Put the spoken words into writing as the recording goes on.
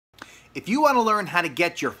If you want to learn how to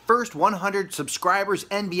get your first 100 subscribers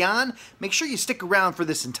and beyond, make sure you stick around for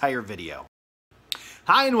this entire video.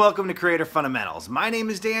 Hi and welcome to Creator Fundamentals. My name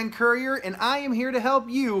is Dan Courier and I am here to help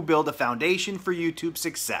you build a foundation for YouTube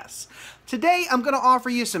success. Today I'm going to offer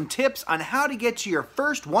you some tips on how to get to your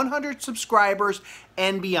first 100 subscribers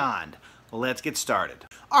and beyond. Let's get started.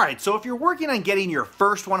 Alright, so if you're working on getting your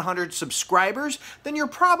first 100 subscribers, then you're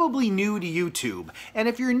probably new to YouTube. And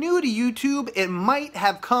if you're new to YouTube, it might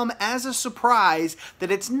have come as a surprise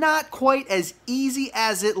that it's not quite as easy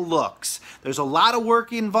as it looks. There's a lot of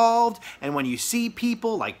work involved, and when you see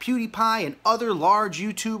people like PewDiePie and other large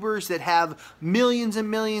YouTubers that have millions and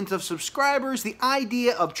millions of subscribers, the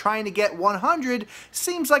idea of trying to get 100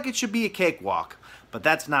 seems like it should be a cakewalk. But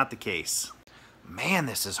that's not the case. Man,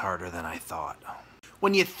 this is harder than I thought.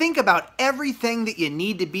 When you think about everything that you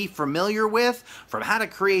need to be familiar with, from how to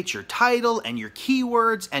create your title and your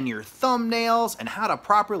keywords and your thumbnails and how to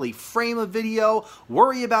properly frame a video,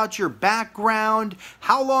 worry about your background,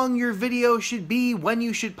 how long your video should be, when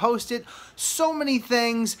you should post it, so many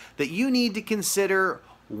things that you need to consider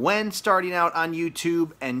when starting out on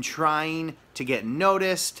YouTube and trying to get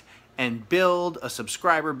noticed and build a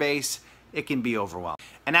subscriber base, it can be overwhelming.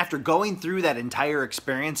 And after going through that entire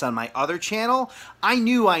experience on my other channel, I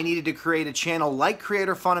knew I needed to create a channel like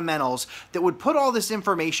Creator Fundamentals that would put all this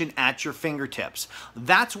information at your fingertips.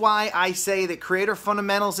 That's why I say that Creator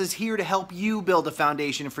Fundamentals is here to help you build a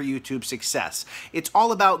foundation for YouTube success. It's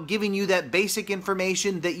all about giving you that basic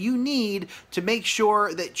information that you need to make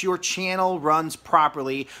sure that your channel runs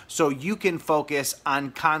properly so you can focus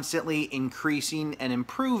on constantly increasing and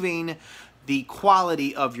improving the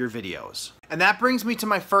quality of your videos. And that brings me to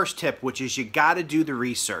my first tip, which is you gotta do the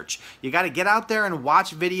research. You gotta get out there and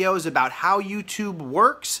watch videos about how YouTube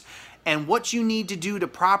works and what you need to do to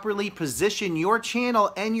properly position your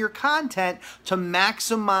channel and your content to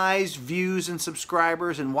maximize views and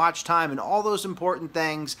subscribers and watch time and all those important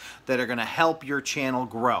things that are gonna help your channel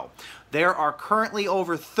grow. There are currently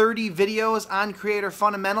over 30 videos on Creator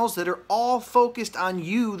Fundamentals that are all focused on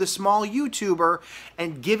you, the small YouTuber,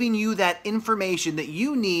 and giving you that information that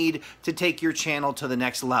you need to take your channel to the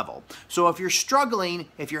next level. So if you're struggling,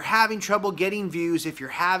 if you're having trouble getting views, if you're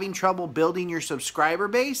having trouble building your subscriber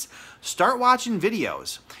base, start watching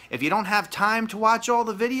videos. If you don't have time to watch all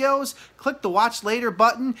the videos, click the Watch Later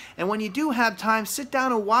button, and when you do have time, sit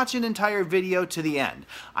down and watch an entire video to the end.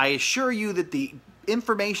 I assure you that the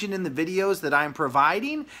information in the videos that I'm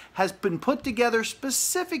providing has been put together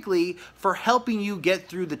specifically for helping you get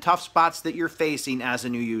through the tough spots that you're facing as a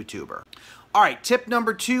new YouTuber. Alright, tip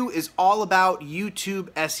number 2 is all about YouTube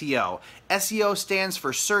SEO. SEO stands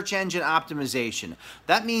for search engine optimization.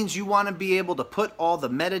 That means you want to be able to put all the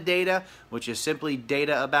metadata, which is simply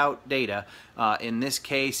data about data. In this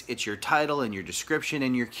case, it's your title and your description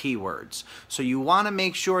and your keywords. So you want to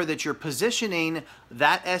make sure that you're positioning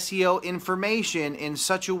that SEO information in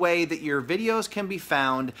such a way that your videos can be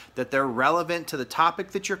found, that they're relevant to the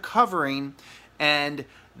topic that you're covering, and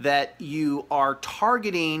that you are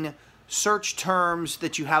targeting search terms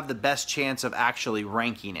that you have the best chance of actually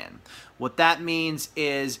ranking in. What that means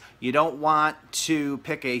is you don't want to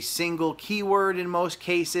pick a single keyword in most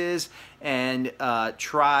cases and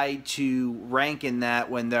try to rank in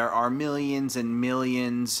that when there are millions and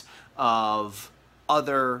millions of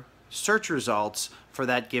other search results for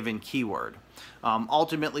that given keyword.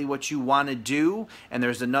 Ultimately what you want to do, and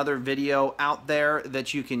there's another video out there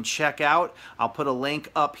that you can check out, I'll put a link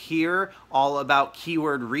up here all about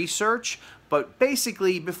keyword research, but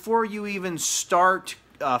basically before you even start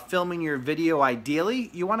filming your video, ideally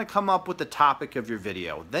you want to come up with the topic of your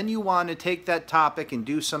video. Then you want to take that topic and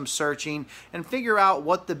do some searching and figure out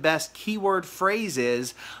what the best keyword phrase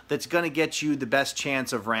is that's going to get you the best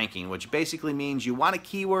chance of ranking, which basically means you want a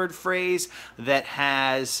keyword phrase that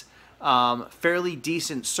has fairly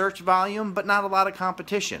decent search volume, but not a lot of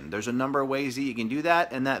competition. There's a number of ways that you can do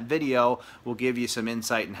that, and that video will give you some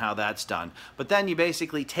insight in how that's done. But then you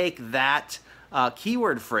basically take that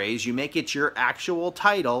keyword phrase, you make it your actual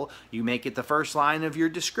title, you make it the first line of your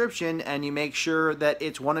description, and you make sure that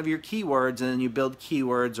it's one of your keywords, and then you build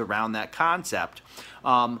keywords around that concept.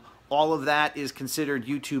 All of that is considered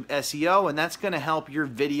YouTube SEO, and that's going to help your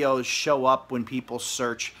videos show up when people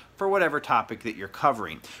search for whatever topic that you're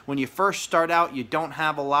covering. When you first start out, you don't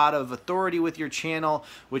have a lot of authority with your channel,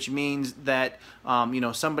 which means that you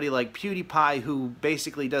know, somebody like PewDiePie, who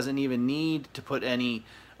basically doesn't even need to put any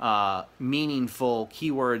meaningful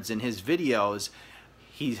keywords in his videos,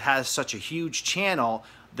 he has such a huge channel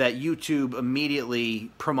that YouTube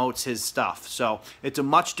immediately promotes his stuff. So it's a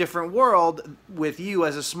much different world with you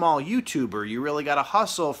as a small YouTuber. You really got to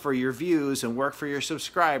hustle for your views and work for your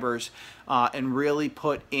subscribers and really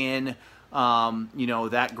put in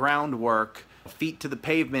that groundwork, feet to the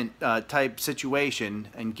pavement type situation,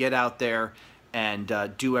 and get out there and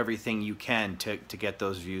do everything you can to get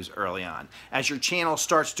those views early on. As your channel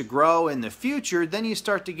starts to grow in the future, then you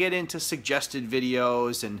start to get into suggested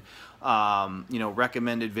videos and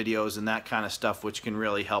recommended videos and that kind of stuff, which can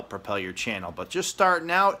really help propel your channel. But just starting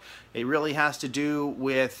out, it really has to do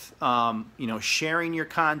with sharing your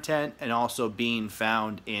content and also being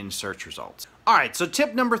found in search results. All right, so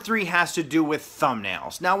tip number 3 has to do with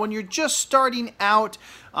thumbnails. Now, when you're just starting out,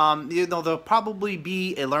 there'll probably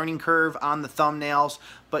be a learning curve on the thumbnails,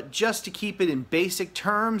 but just to keep it in basic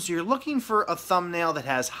terms, you're looking for a thumbnail that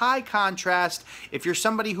has high contrast. If you're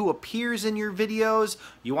somebody who appears in your videos,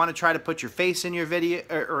 you want to try to put your face in your video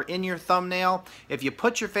or in your thumbnail. If you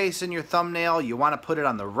put your face in your thumbnail, you want to put it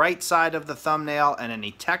on the right side of the thumbnail, and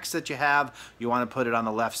any text that you have, you want to put it on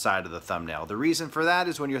the left side of the thumbnail. The reason for that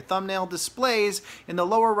is when your thumbnail displays, in the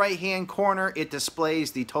lower right hand corner, it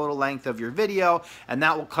displays the total length of your video, and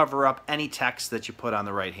that will cover up any text that you put on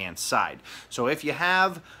the right hand side. So if you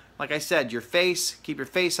have, like I said, your face, keep your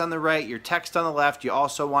face on the right, your text on the left. You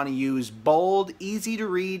also want to use bold, easy to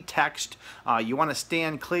read text. You want to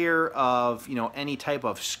stand clear of any type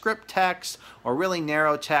of script text or really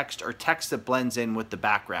narrow text or text that blends in with the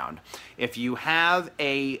background. If you have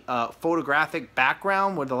a photographic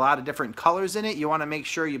background with a lot of different colors in it, you want to make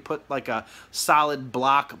sure you put like a solid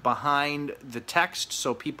block behind the text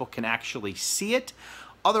so people can actually see it.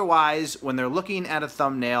 Otherwise, when they're looking at a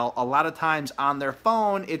thumbnail, a lot of times on their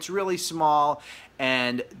phone, it's really small,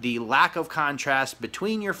 and the lack of contrast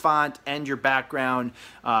between your font and your background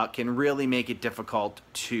can really make it difficult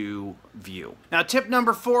to view. Now, tip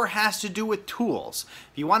number 4 has to do with tools.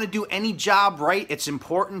 If you want to do any job right, it's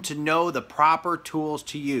important to know the proper tools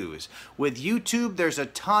to use. With YouTube, there's a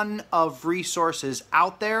ton of resources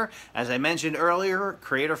out there. As I mentioned earlier,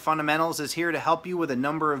 Creator Fundamentals is here to help you with a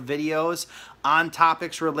number of videos on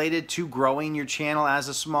topics related to growing your channel as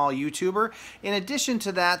a small YouTuber. In addition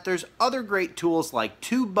to that, there's other great tools like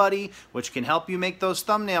TUBEBUDDY, which can help you make those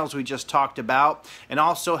thumbnails we just talked about, and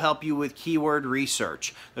also help you with keyword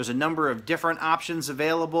research. There's a number of different options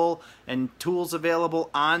available and tools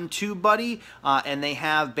available on TUBEBUDDY, and they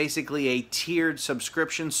have basically a tiered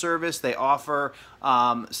subscription service. They offer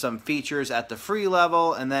some features at the free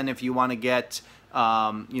level, and then if you want to get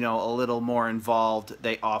a little more involved,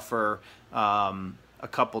 they offer a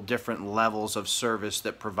couple different levels of service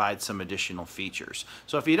that provide some additional features.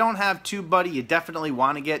 So if you don't have TubeBuddy, you definitely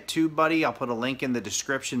want to get TubeBuddy. I'll put a link in the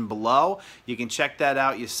description below. You can check that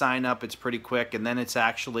out. You sign up. It's pretty quick, and then it's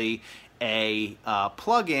actually a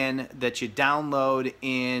plugin that you download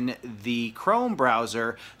in the Chrome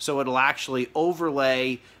browser, so it'll actually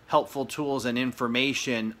overlay helpful tools and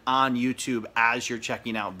information on YouTube as you're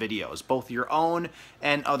checking out videos, both your own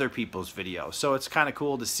and other people's videos. So it's kind of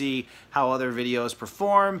cool to see how other videos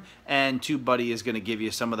perform, and TubeBuddy is going to give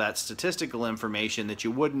you some of that statistical information that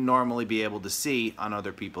you wouldn't normally be able to see on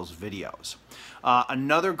other people's videos.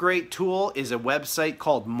 Another great tool is a website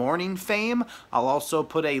called Morning Fame. I'll also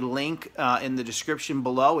put a link in the description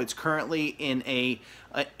below. It's currently in a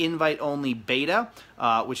invite-only beta,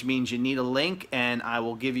 which means you need a link, and I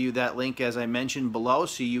will give you that link as I mentioned below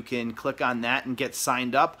so you can click on that and get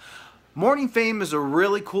signed up. Morning Fame is a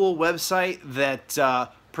really cool website that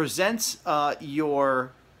presents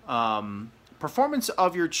your performance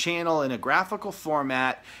of your channel in a graphical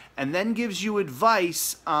format, and then gives you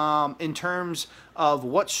advice in terms of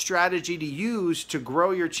what strategy to use to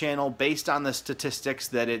grow your channel based on the statistics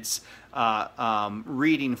that it's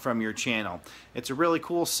reading from your channel. It's a really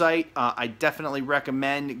cool site. I definitely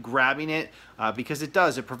recommend grabbing it because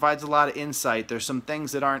it provides a lot of insight. There's some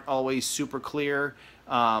things that aren't always super clear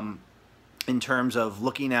in terms of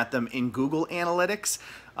looking at them in Google Analytics.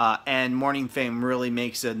 And Morning Fame really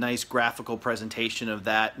makes a nice graphical presentation of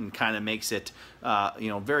that and kind of makes it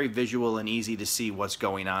very visual and easy to see what's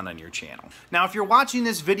going on your channel. Now, if you're watching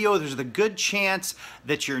this video, there's a good chance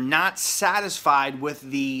that you're not satisfied with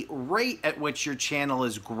the rate at which your channel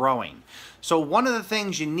is growing. So one of the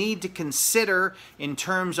things you need to consider in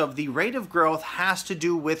terms of the rate of growth has to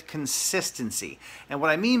do with consistency. And what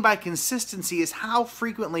I mean by consistency is how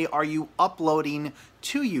frequently are you uploading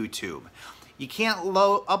to YouTube. You can't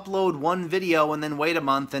upload one video and then wait a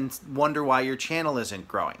month and wonder why your channel isn't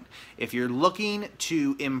growing. If you're looking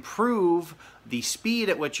to improve the speed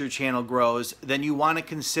at which your channel grows, then you want to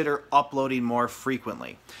consider uploading more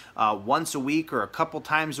frequently. Once a week or a couple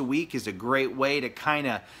times a week is a great way to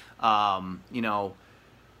kind of,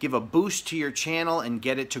 give a boost to your channel and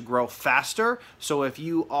get it to grow faster. So if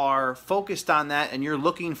you are focused on that and you're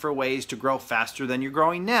looking for ways to grow faster than you're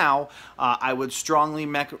growing now, I would strongly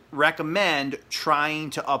recommend trying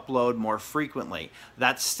to upload more frequently.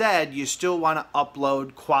 That said, you still want to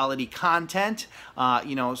upload quality content,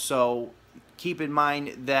 so keep in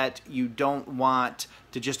mind that you don't want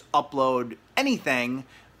to just upload anything.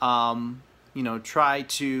 Try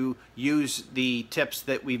to use the tips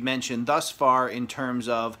that we've mentioned thus far in terms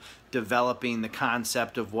of developing the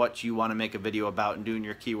concept of what you want to make a video about and doing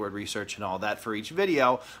your keyword research and all that for each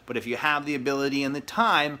video. But if you have the ability and the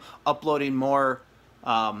time, uploading more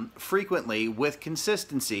frequently with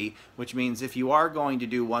consistency, which means if you are going to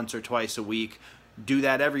do once or twice a week, do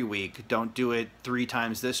that every week. Don't do it 3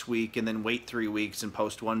 times this week and then wait 3 weeks and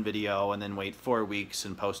post one video and then wait 4 weeks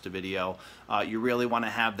and post a video. You really want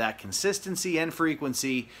to have that consistency and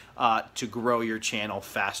frequency to grow your channel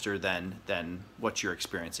faster than what you're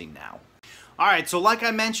experiencing now. Alright, so like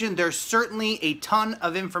I mentioned, there's certainly a ton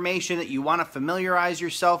of information that you want to familiarize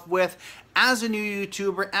yourself with as a new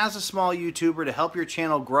YouTuber, as a small YouTuber, to help your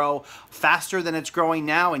channel grow faster than it's growing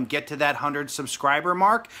now and get to that 100 subscriber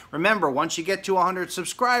mark. Remember, once you get to 100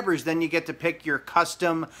 subscribers, then you get to pick your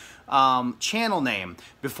custom channel name.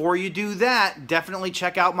 Before you do that, definitely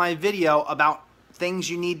check out my video about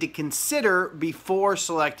things you need to consider before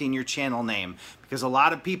selecting your channel name, because a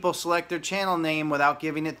lot of people select their channel name without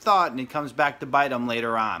giving it thought and it comes back to bite them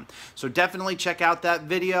later on. So definitely check out that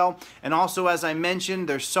video. And also, as I mentioned,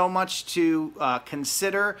 there's so much to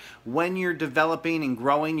consider when you're developing and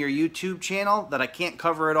growing your YouTube channel that I can't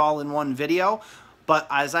cover it all in one video. But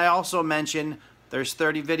as I also mentioned, there's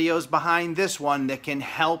 30 videos behind this one that can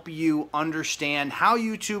help you understand how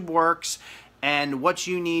YouTube works and what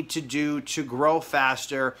you need to do to grow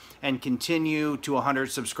faster and continue to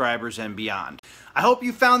 100 subscribers and beyond. I hope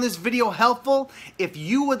you found this video helpful. If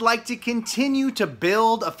you would like to continue to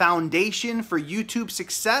build a foundation for YouTube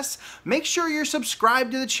success, make sure you're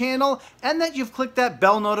subscribed to the channel and that you've clicked that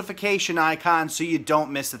bell notification icon so you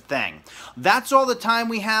don't miss a thing. That's all the time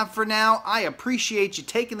we have for now. I appreciate you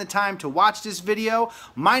taking the time to watch this video.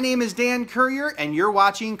 My name is Dan Kjpargeter and you're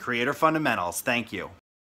watching Creator Fundamentals. Thank you.